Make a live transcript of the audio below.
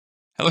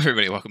Hello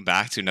everybody, welcome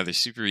back to another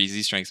super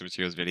easy strength of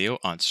materials video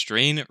on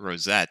strain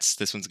rosettes.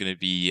 This one's going to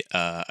be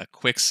a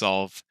quick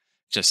solve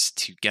just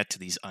to get to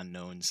these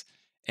unknowns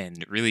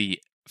and really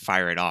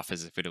fire it off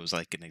as if it was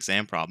like an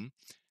exam problem.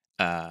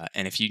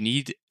 And if you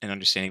need an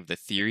understanding of the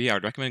theory, I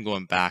would recommend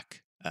going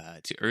back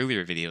to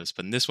earlier videos.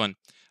 But in this one,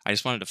 I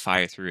just wanted to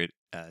fire through it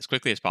as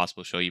quickly as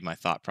possible, show you my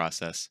thought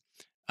process,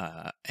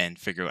 and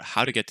figure out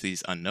how to get to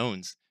these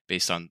unknowns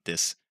based on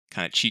this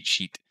kind of cheat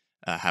sheet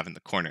I have in the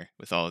corner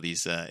with all of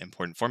these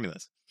important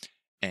formulas.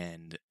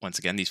 And once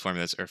again, these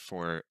formulas are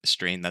for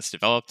strain that's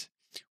developed.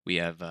 We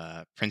have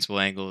principal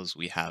angles,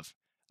 we have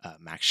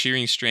max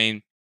shearing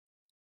strain,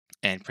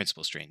 and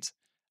principal strains.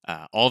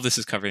 All of this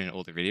is covered in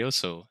older videos,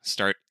 so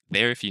start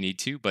there if you need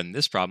to. But in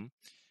this problem,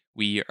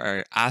 we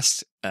are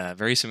asked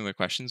very similar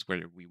questions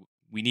where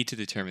we need to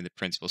determine the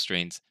principal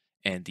strains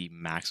and the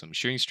maximum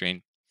shearing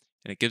strain.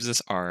 And it gives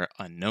us our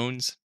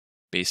unknowns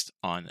based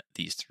on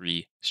these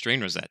three strain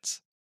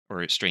rosettes,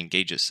 or strain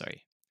gauges,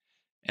 sorry.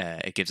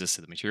 It gives us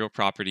the material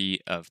property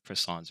of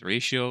Poisson's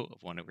ratio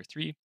of 1 over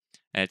 3,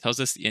 and it tells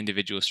us the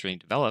individual strain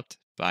developed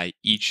by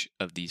each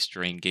of these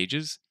strain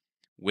gauges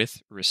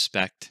with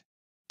respect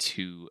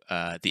to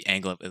the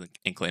angle of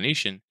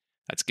inclination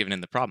that's given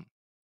in the problem.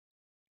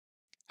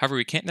 However,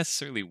 we can't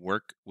necessarily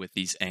work with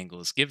these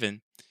angles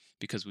given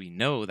because we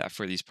know that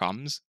for these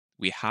problems,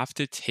 we have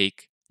to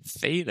take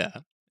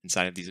theta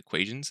inside of these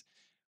equations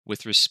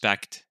with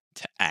respect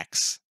to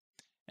x.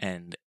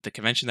 And the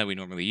convention that we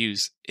normally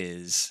use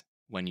is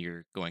when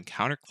you're going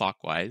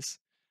counterclockwise,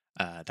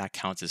 that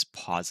counts as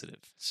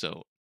positive.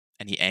 So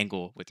any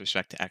angle with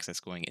respect to x that's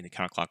going in the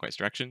counterclockwise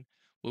direction,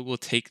 we will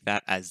take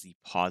that as the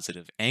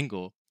positive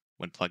angle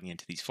when plugging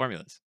into these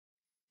formulas.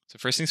 So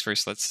first things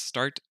first, let's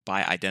start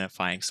by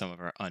identifying some of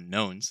our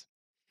unknowns.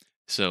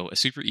 So a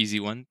super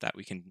easy one that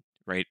we can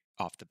write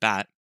off the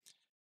bat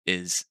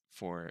is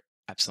for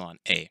epsilon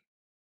A,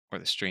 or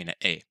the strain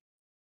at A.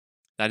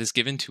 That is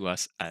given to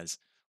us as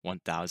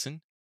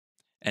 1000.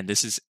 And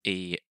this is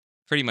a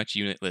pretty much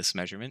unitless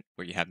measurement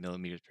where you have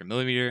millimeters per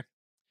millimeter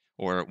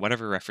or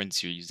whatever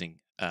reference you're using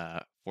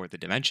for the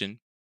dimension.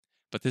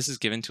 But this is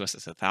given to us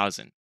as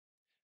 1000.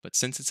 But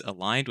since it's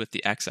aligned with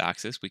the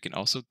x-axis, we can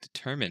also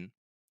determine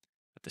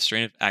that the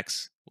strain of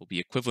x will be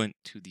equivalent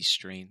to the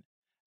strain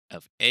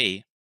of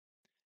A,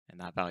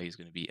 and that value is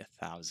going to be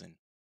 1000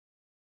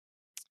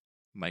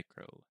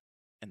 micro,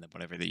 and then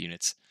whatever the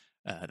units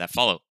that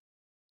follow.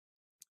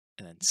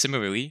 And then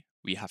similarly,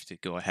 we have to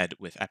go ahead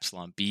with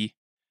epsilon b.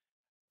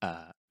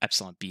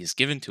 Epsilon b is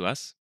given to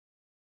us.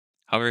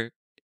 However,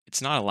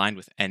 it's not aligned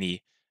with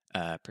any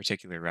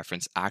particular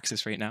reference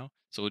axis right now,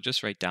 so we'll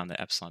just write down that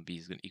epsilon b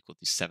is going to equal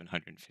to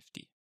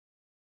 750.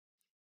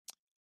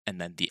 And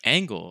then the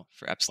angle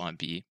for epsilon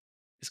b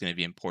is going to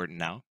be important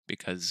now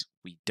because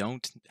we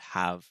don't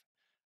have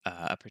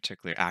a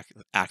particular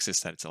axis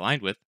that it's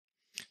aligned with.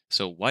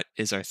 So what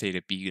is our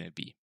theta b going to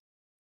be?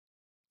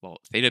 Well,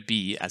 theta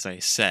b, as I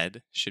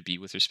said, should be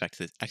with respect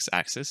to the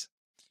x-axis.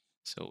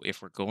 So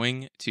if we're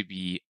going to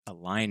be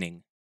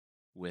aligning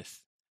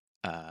with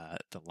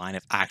the line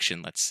of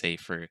action, let's say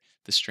for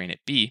the strain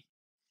at B,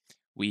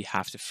 we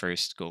have to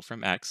first go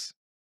from X.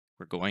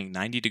 We're going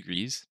 90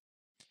 degrees.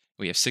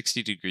 We have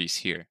 60 degrees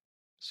here.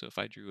 So if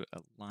I drew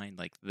a line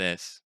like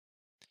this,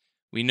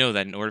 we know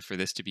that in order for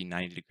this to be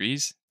 90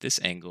 degrees, this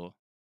angle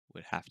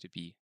would have to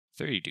be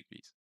 30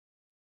 degrees.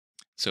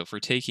 So if we're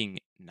taking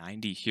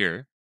 90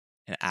 here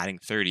and adding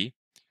 30,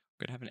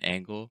 we're going to have an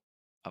angle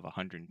of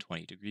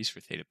 120 degrees for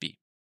theta B.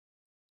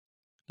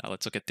 Now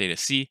let's look at theta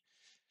C.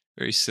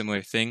 Very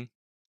similar thing.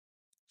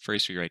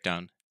 First, we write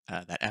down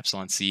that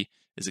epsilon C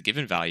is a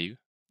given value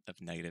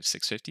of negative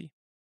 650.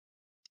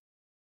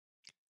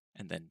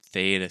 And then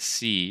theta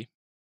C,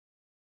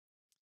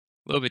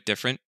 a little bit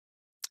different.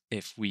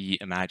 If we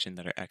imagine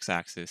that our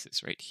x-axis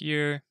is right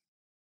here,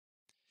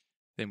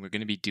 then we're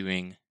going to be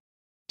doing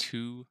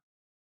two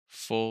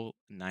full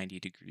 90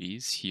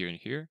 degrees here and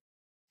here.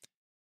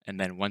 And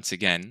then once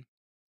again,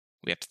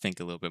 we have to think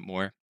a little bit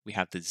more. We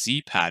have the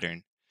Z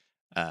pattern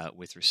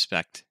with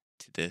respect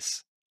to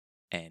this,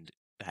 and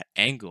that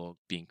angle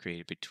being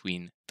created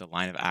between the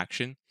line of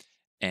action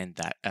and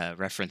that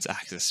reference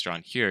axis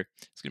drawn here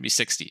is going to be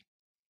 60.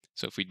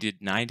 So if we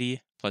did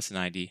 90 plus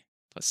 90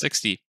 plus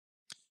 60, you're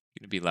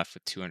going to be left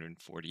with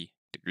 240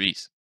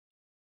 degrees.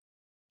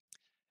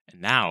 And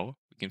now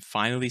we can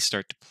finally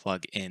start to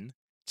plug in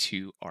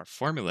to our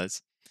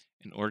formulas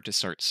in order to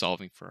start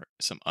solving for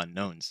some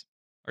unknowns.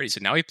 All right,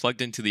 so now we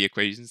plugged into the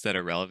equations that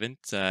are relevant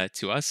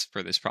to us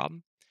for this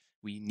problem.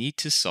 We need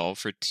to solve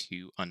for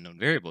two unknown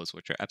variables,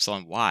 which are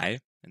epsilon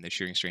y and the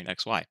shearing strain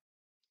xy.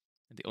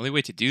 And the only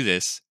way to do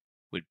this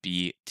would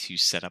be to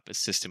set up a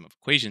system of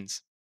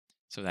equations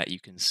so that you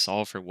can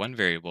solve for one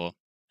variable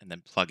and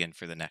then plug in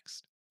for the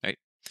next, right?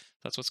 So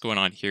that's what's going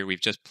on here. We've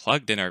just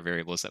plugged in our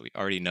variables that we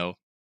already know.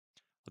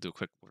 I'll do a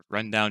quick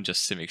rundown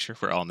just to make sure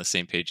we're all on the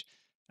same page.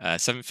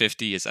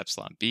 750 is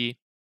epsilon b.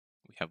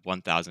 We have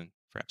 1000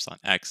 for epsilon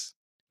x,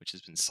 which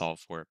has been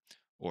solved for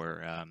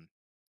or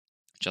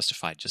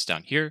justified just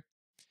down here.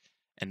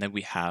 And then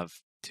we have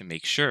to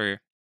make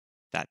sure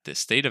that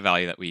this theta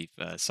value that we've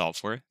solved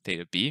for,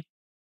 theta b,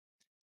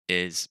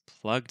 is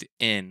plugged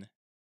in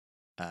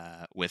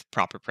with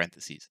proper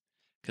parentheses.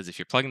 Because if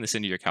you're plugging this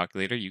into your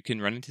calculator, you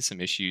can run into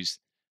some issues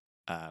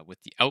with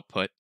the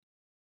output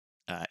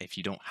if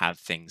you don't have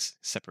things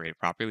separated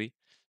properly.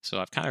 So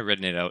I've kind of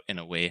written it out in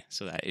a way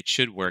so that it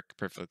should work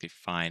perfectly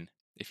fine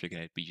if you're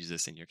going to be use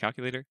this in your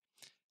calculator.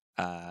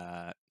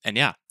 And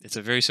yeah, it's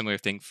a very similar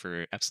thing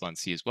for epsilon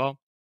c as well.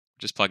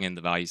 Just plug in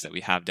the values that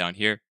we have down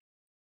here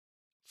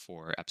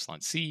for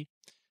epsilon c,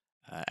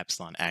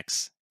 epsilon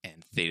x,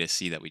 and theta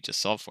c that we just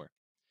solved for.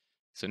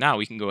 So now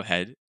we can go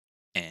ahead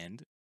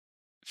and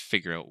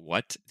figure out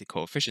what the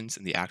coefficients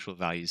and the actual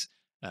values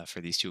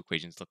for these two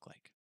equations look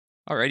like.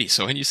 Alrighty,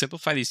 so when you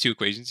simplify these two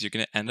equations, you're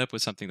going to end up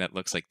with something that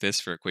looks like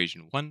this for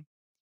equation 1,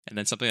 and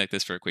then something like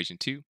this for equation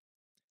 2.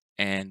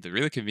 And the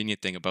really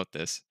convenient thing about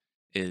this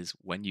is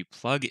when you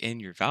plug in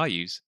your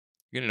values,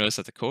 you're going to notice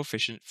that the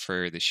coefficient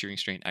for the shearing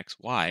strain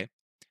xy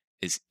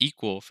is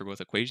equal for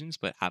both equations,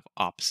 but have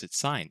opposite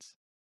signs.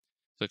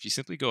 So if you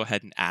simply go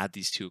ahead and add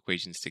these two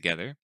equations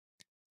together,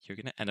 you're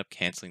going to end up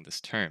canceling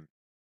this term.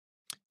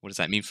 What does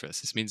that mean for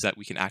us? This means that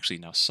we can actually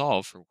now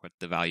solve for what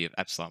the value of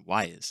epsilon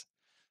y is.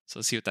 So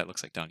let's see what that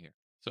looks like down here.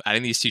 So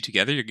adding these two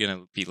together, you're going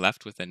to be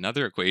left with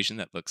another equation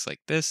that looks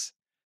like this,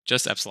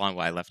 just epsilon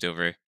y left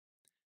over.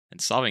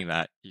 And solving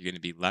that, you're going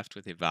to be left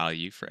with a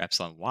value for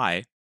epsilon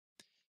y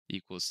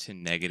equals to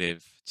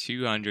negative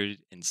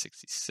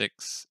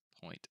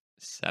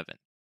 266.7.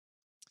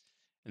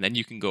 And then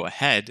you can go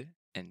ahead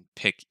and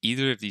pick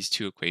either of these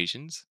two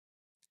equations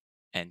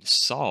and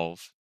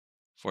solve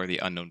for the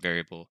unknown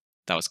variable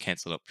that was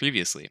canceled out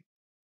previously.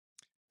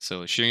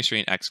 So shearing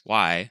strain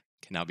xy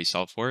can now be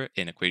solved for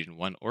in equation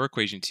 1 or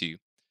equation 2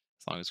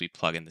 as long as we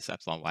plug in this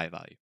epsilon y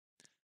value.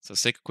 So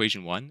let's take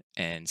equation 1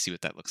 and see what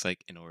that looks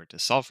like in order to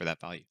solve for that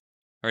value.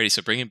 Alrighty,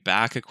 so bringing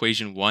back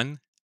equation 1,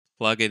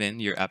 plug it in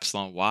your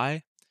epsilon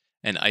y,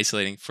 and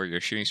isolating for your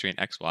shearing strain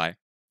xy, you're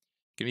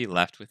going to be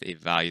left with a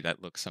value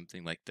that looks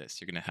something like this.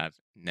 You're going to have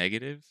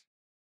negative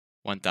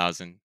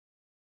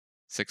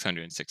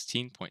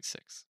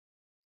 1,616.6.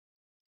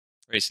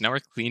 Alright, so now we're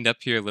cleaned up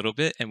here a little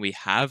bit, and we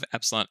have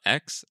epsilon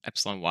x,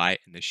 epsilon y,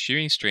 and the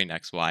shearing strain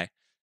xy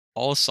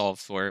all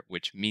solved for,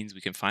 which means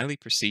we can finally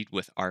proceed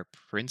with our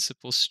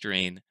principal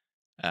strain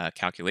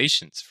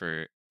calculations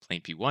for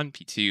plane P1,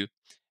 P2,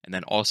 and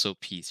then also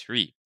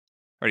P3.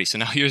 Alrighty, so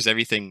now here's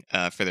everything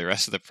for the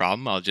rest of the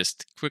problem. I'll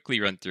just quickly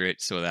run through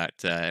it so that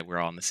we're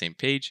all on the same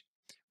page.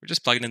 We're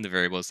just plugging in the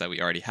variables that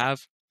we already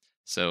have.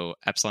 So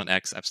epsilon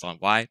x, epsilon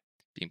y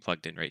being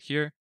plugged in right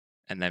here.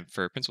 And then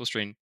for principal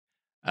strain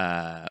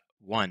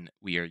 1,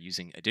 we are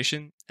using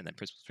addition, and then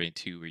principal strain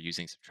 2, we're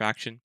using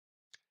subtraction.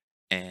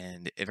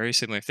 And a very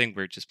similar thing,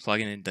 we're just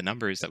plugging in the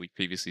numbers that we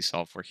previously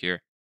solved for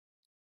here,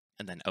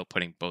 and then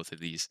outputting both of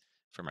these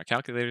from our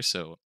calculator.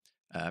 So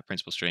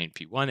principal strain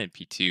P1 and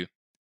P2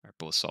 are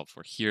both solved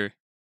for here.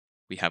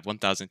 We have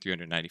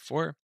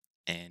 1,394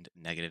 and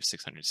negative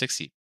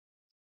 660.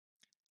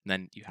 And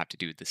then you have to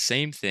do the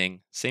same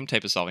thing, same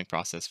type of solving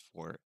process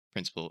for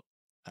principal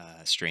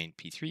strain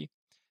P3,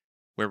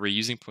 where we're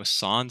using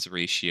Poisson's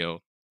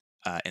ratio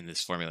in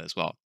this formula as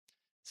well.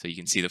 So you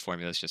can see the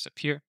formulas just up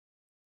here.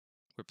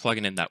 We're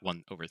plugging in that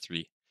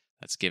 1/3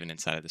 that's given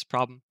inside of this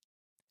problem,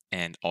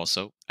 and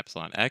also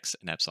epsilon x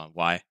and epsilon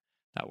y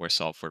that were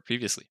solved for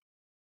previously.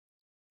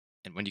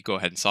 And when you go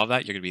ahead and solve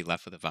that, you're going to be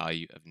left with a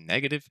value of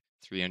negative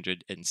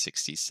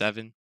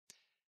 367.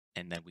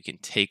 And then we can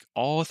take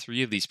all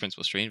three of these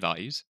principal strain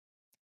values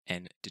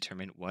and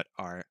determine what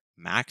our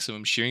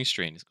maximum shearing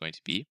strain is going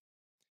to be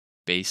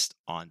based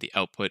on the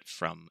output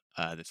from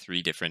the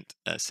three different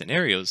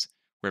scenarios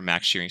where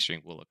max shearing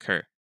strain will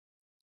occur.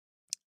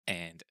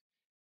 And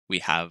we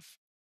have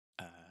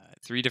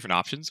three different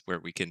options where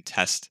we can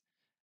test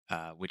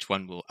which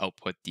one will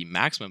output the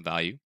maximum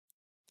value.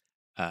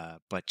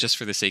 But just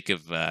for the sake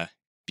of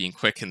being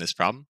quick in this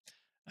problem,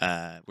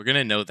 we're going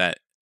to know that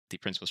the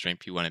principal strain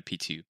P1 and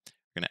P2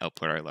 are going to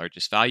output our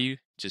largest value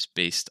just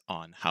based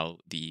on how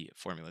the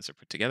formulas are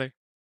put together.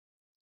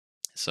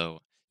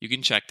 So you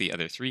can check the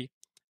other three.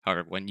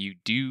 However, when you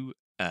do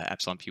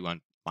epsilon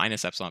P1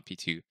 minus epsilon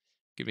P2, you're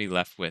going to be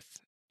left with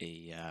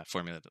a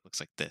formula that looks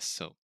like this.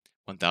 So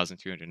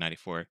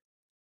 1,394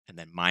 and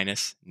then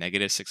minus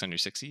negative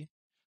 660.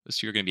 Those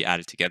two are going to be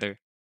added together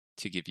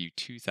to give you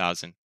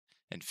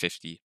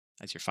 2,050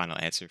 as your final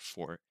answer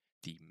for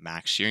the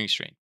max shearing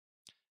strain.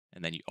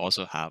 And then you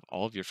also have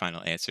all of your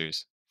final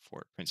answers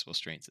for principal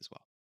strains as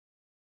well.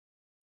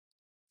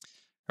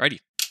 Alrighty,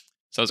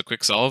 so that was a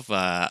quick solve.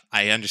 I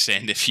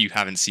understand if you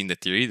haven't seen the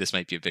theory, this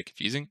might be a bit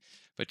confusing,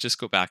 but just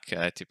go back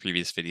to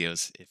previous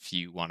videos if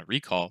you want to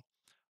recall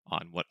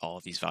on what all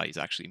of these values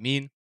actually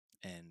mean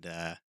and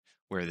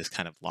where this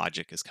kind of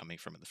logic is coming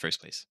from in the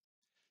first place.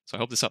 So I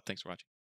hope this helped. Thanks for watching.